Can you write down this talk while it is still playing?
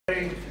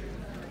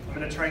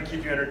going to try and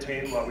keep you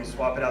entertained while we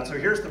swap it out. So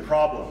here's the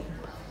problem.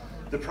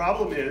 The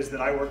problem is that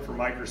I work for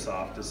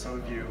Microsoft, as some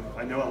of you,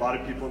 I know a lot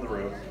of people in the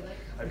room.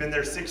 I've been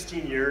there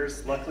 16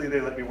 years. Luckily,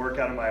 they let me work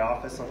out of my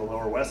office on the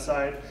Lower West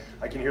Side.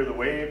 I can hear the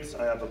waves.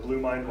 I have a blue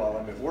mind while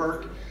I'm at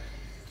work.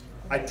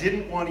 I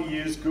didn't want to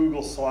use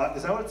Google Slides.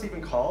 Is that what it's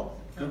even called?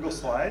 Google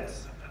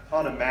Slides?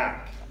 On a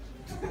Mac.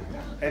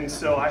 And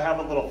so I have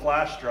a little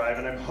flash drive,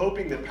 and I'm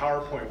hoping that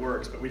PowerPoint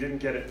works, but we didn't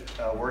get it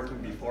working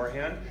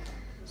beforehand.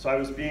 So I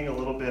was being a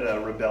little bit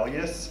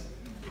rebellious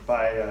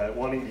by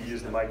wanting to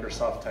use the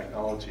Microsoft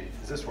technology.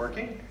 Is this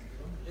working?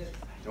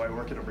 Do I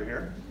work it over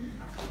here?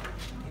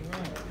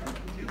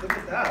 Dude, look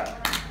at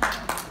that.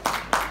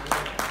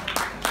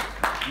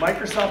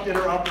 Microsoft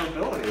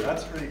interoperability,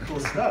 that's pretty cool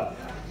stuff.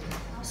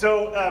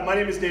 So my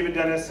name is David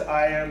Dennis.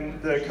 I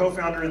am the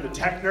co-founder and the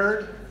tech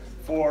nerd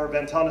for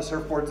Ventana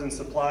Surfboards and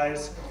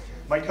Supplies.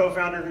 My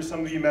co-founder, who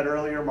some of you met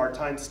earlier,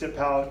 Martijn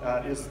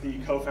Stiphout, is the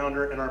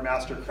co-founder and our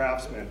master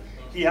craftsman.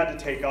 He had to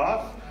take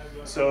off,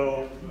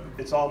 so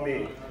it's all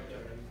me.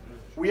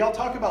 We all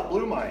talk about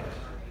blue mind.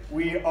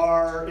 We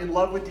are in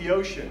love with the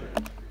ocean.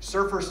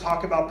 Surfers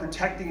talk about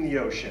protecting the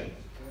ocean.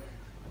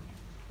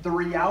 The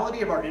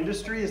reality of our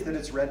industry is that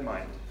it's red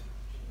mind.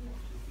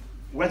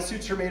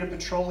 Wetsuits are made of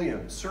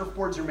petroleum.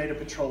 Surfboards are made of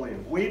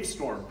petroleum.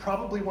 Wavestorm,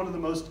 probably one of the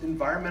most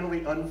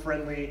environmentally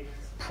unfriendly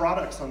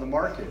products on the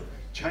market.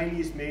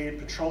 Chinese made,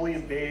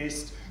 petroleum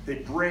based, they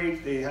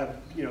break, they have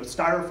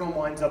styrofoam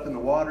winds up in the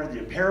water. The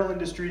apparel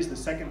industry is the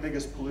second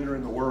biggest polluter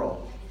in the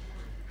world.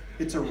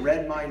 It's a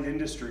red mind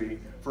industry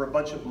for a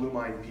bunch of blue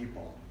mind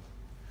people.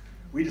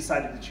 We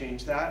decided to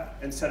change that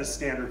and set a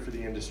standard for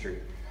the industry.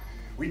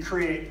 We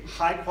create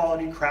high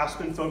quality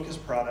craftsman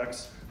focused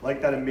products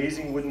like that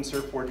amazing wooden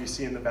surfboard you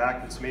see in the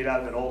back that's made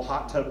out of an old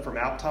hot tub from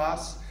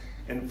Aptos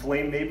and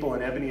flame maple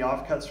and ebony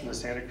offcuts from the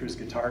Santa Cruz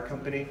Guitar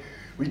Company.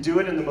 We do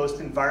it in the most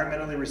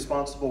environmentally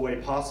responsible way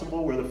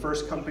possible. We're the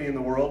first company in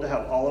the world to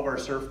have all of our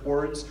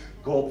surfboards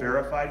gold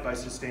verified by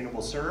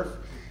Sustainable Surf.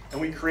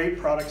 And we create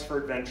products for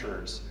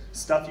adventurers,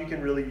 stuff you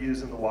can really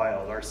use in the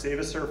wild. Our Save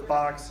a Surf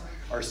box,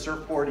 our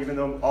surfboard, even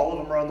though all of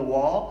them are on the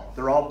wall,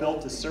 they're all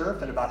built to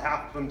surf, and about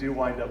half of them do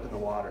wind up in the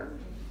water.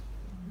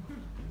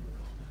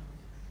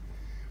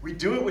 We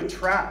do it with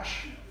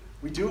trash.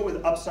 We do it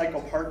with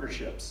upcycle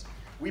partnerships.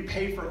 We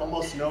pay for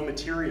almost no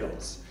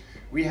materials.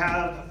 We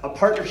have a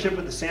partnership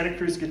with the Santa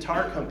Cruz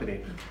Guitar Company.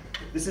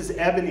 This is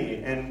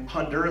ebony and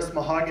Honduras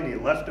mahogany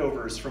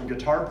leftovers from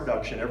guitar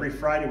production. Every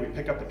Friday we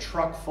pick up a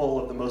truck full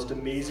of the most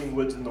amazing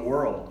woods in the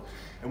world,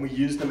 and we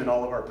use them in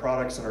all of our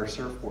products and our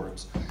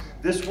surfboards.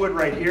 This wood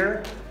right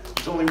here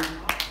is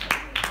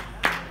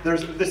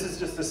this is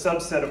just a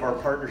subset of our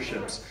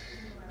partnerships.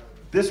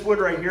 This wood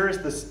right here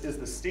is the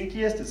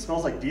stinkiest. It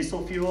smells like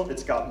diesel fuel.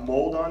 It's got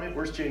mold on it.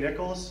 Where's Jay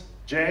Nichols?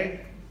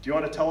 Jay, do you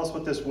want to tell us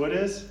what this wood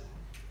is?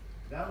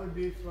 That would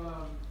be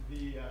from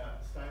the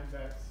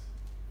Steinbeck's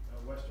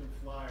Western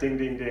Flyer. Ding,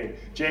 ding, ding.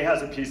 Jay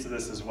has a piece of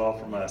this as well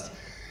from us.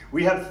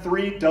 We have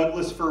 3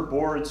 Douglas fir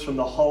boards from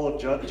the hull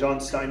of John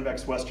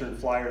Steinbeck's Western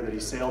Flyer that he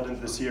sailed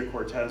into the Sea of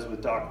Cortez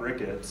with Doc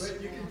Ricketts.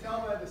 But you can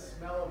tell by the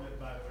smell of it,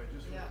 by the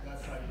way.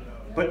 That's how you know.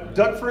 But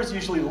Doug fir is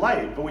usually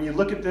light, but when you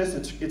look at this,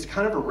 it's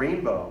kind of a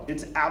rainbow.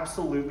 It's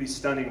absolutely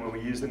stunning when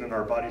we use it in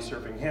our body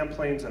surfing hand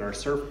planes and our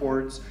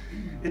surfboards.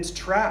 It's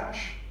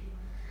trash,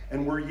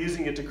 and we're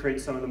using it to create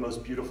some of the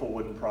most beautiful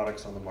wooden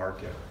products on the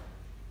market.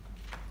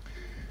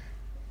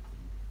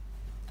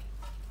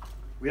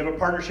 We have a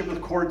partnership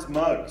with Cord's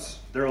Mugs.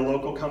 They're a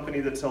local company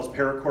that sells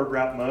paracord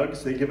wrap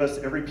mugs. They give us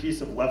every piece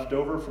of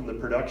leftover from the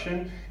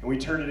production, and we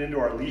turn it into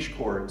our leash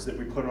cords that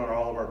we put on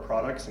all of our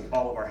products and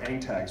all of our hang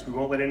tags. We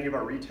won't let any of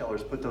our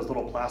retailers put those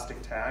little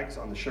plastic tags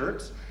on the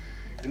shirts.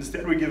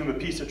 Instead, we give them a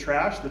piece of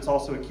trash that's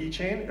also a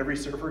keychain. Every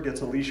surfer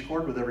gets a leash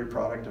cord with every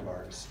product of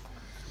ours.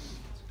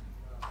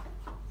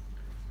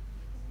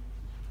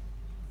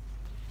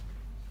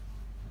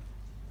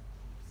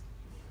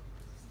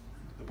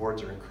 The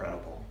boards are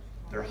incredible.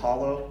 They're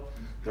hollow,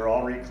 they're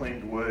all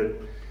reclaimed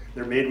wood.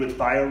 They're made with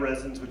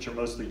bioresins, which are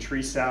mostly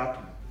tree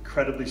sap,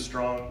 incredibly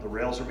strong. The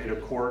rails are made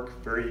of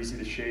cork, very easy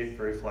to shape,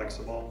 very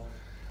flexible.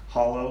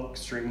 Hollow,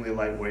 extremely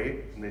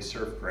lightweight, and they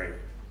surf great.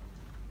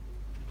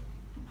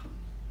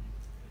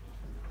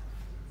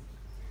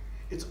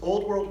 It's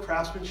old world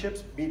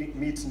craftsmanship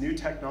meets new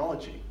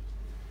technology.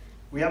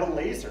 We have a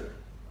laser.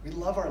 We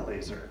love our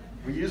laser.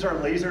 We use our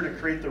laser to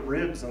create the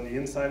ribs on the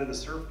inside of the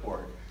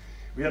surfboard.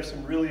 We have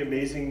some really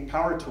amazing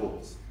power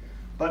tools.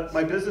 But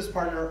my business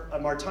partner,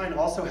 Martijn,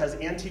 also has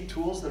antique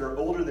tools that are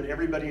older than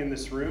everybody in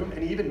this room,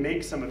 and he even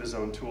makes some of his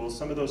own tools.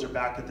 Some of those are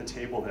back at the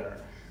table there.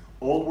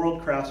 Old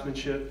world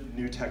craftsmanship,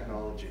 new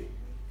technology.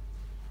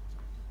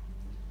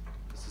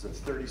 This is a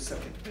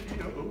 30-second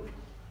video.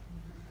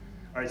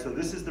 All right, so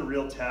this is the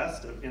real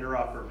test of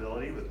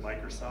interoperability with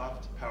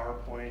Microsoft,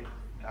 PowerPoint,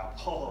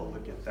 Apple. Oh,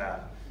 look at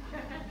that.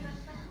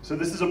 So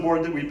this is a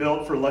board that we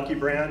built for Lucky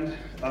Brand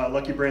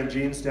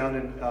Jeans down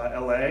in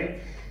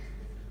LA.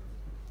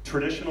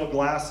 Traditional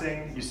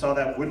glassing, you saw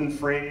that wooden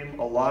frame,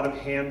 a lot of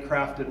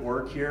handcrafted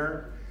work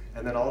here,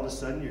 and then all of a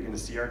sudden you're going to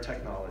see our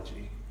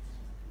technology.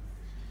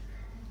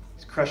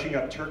 It's crushing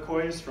up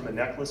turquoise from a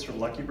necklace from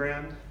Lucky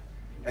Brand,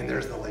 and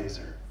there's the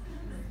laser.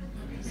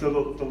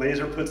 So the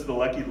laser puts the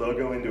Lucky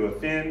logo into a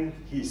fin.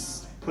 He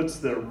puts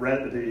the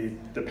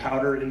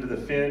powder into the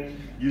fin,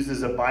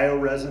 uses a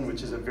bioresin,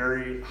 which is a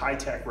very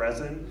high-tech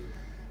resin,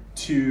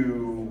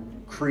 to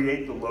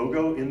create the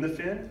logo in the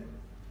fin.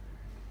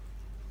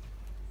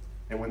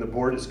 And when the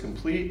board is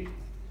complete,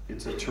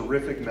 it's a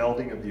terrific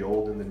melding of the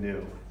old and the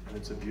new, and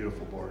it's a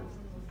beautiful board.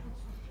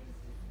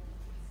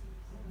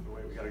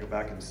 Wait, we gotta go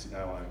back and see,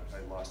 oh, I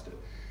lost it.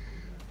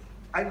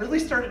 I really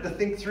started to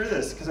think through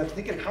this because I'm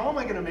thinking, how am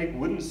I gonna make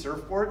wooden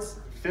surfboards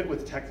fit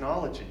with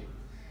technology?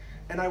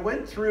 And I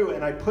went through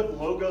and I put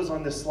logos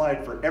on this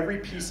slide for every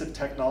piece of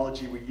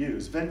technology we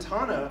use.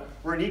 Ventana,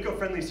 we're an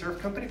eco-friendly surf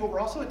company, but we're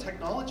also a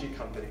technology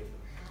company.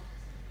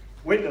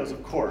 Windows,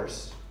 of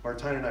course.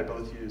 Martine and I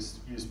both use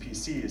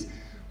PCs.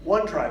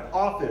 OneDrive,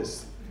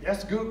 Office,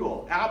 yes,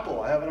 Google,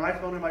 Apple. I have an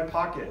iPhone in my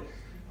pocket.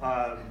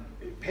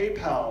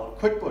 PayPal,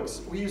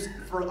 QuickBooks. We use,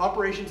 for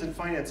operations and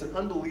finance, an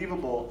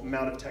unbelievable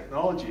amount of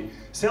technology.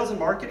 Sales and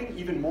marketing,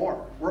 even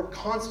more. We're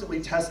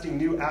constantly testing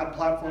new ad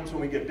platforms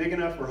when we get big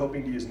enough. We're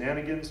hoping to use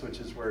Nanigans, which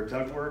is where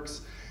Doug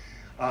works.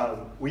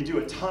 We do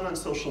a ton on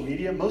social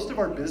media. Most of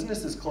our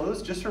business is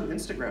closed just from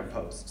Instagram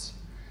posts.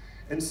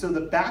 And so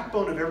the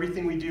backbone of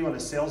everything we do on the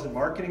sales and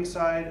marketing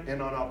side and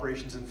on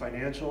operations and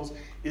financials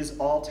is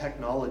all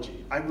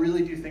technology. I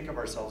really do think of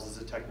ourselves as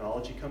a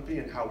technology company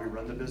and how we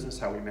run the business,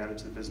 how we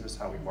manage the business,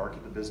 how we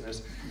market the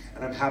business.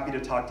 And I'm happy to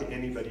talk to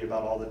anybody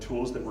about all the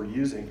tools that we're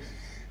using.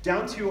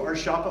 Down to our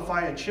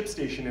Shopify and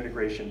ShipStation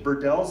integration.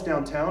 Burdel's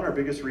downtown, our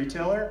biggest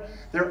retailer,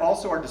 they're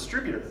also our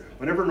distributor.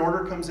 Whenever an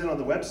order comes in on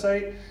the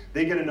website,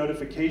 they get a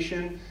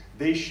notification.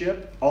 They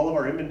ship, all of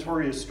our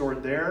inventory is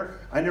stored there.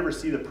 I never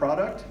see the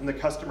product, and the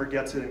customer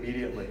gets it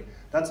immediately.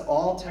 That's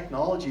all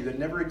technology that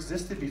never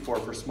existed before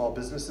for small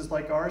businesses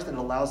like ours, and it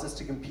allows us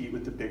to compete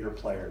with the bigger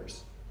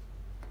players.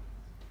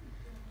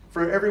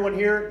 For everyone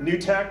here, new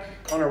tech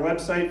on our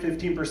website,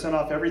 15%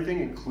 off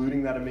everything,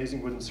 including that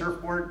amazing wooden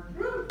surfboard.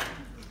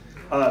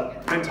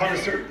 Ventana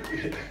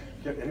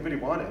anybody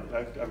want it?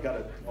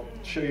 I'll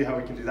show you how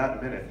we can do that in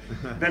a minute.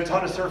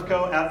 Ventana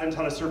Surfco, at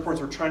Ventana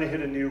Surfboards. We're trying to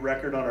hit a new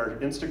record on our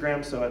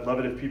Instagram, so I'd love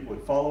it if people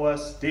would follow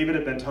us. David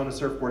at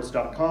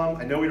ventanasurfboards.com.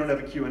 I know we don't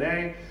have a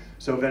Q&A,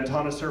 so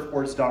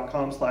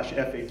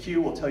ventanasurfboards.com/FAQ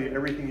will tell you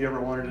everything you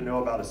ever wanted to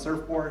know about a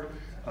surfboard,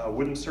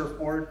 wooden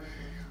surfboard.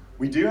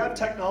 We do have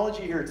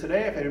technology here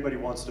today if anybody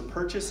wants to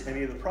purchase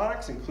any of the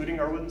products,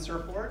 including our wooden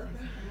surfboard.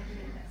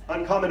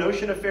 Uncommon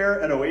Ocean Affair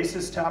at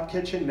Oasis Tap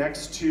Kitchen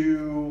next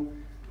to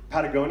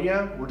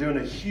Patagonia. We're doing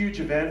a huge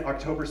event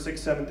October 6th,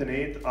 7th, and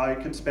 8th. I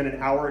could spend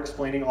an hour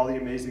explaining all the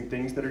amazing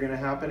things that are going to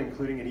happen,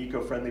 including an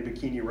eco-friendly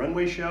bikini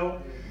runway show.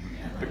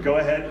 But go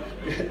ahead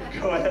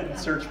and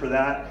search for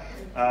that.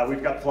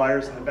 We've got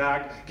flyers in the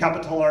back.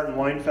 Capitol Art and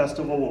Wine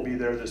Festival will be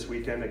there this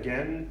weekend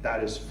again.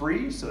 That is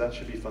free, so that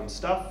should be fun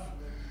stuff.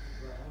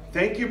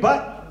 Thank you,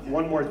 but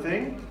one more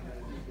thing.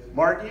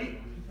 Margie,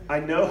 I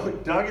know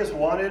Doug has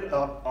wanted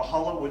a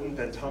hollow wooden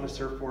Ventana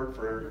surfboard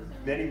for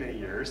many, many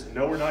years.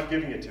 No, we're not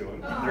giving it to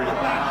him.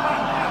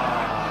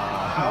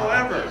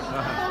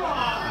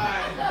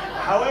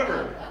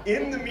 However,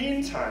 in the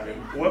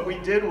meantime, what we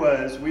did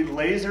was we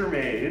laser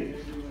made.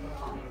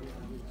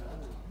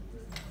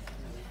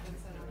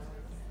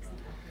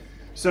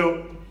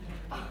 So,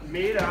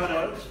 made out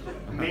of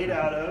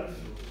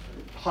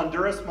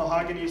Honduras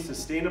mahogany,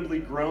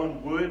 sustainably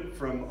grown wood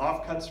from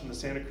offcuts from the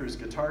Santa Cruz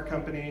Guitar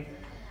Company.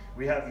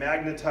 We have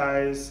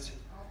magnetized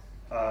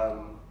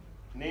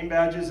name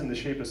badges in the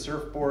shape of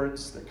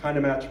surfboards that kind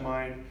of match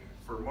mine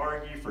for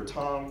Margie, for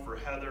Tom, for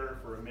Heather,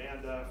 for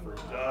Amanda, for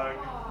Doug,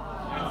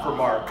 and for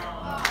Mark.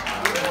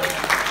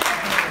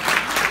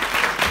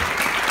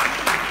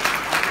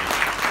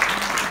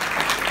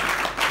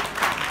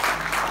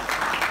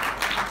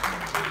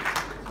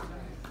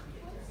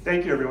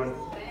 Thank you, everyone.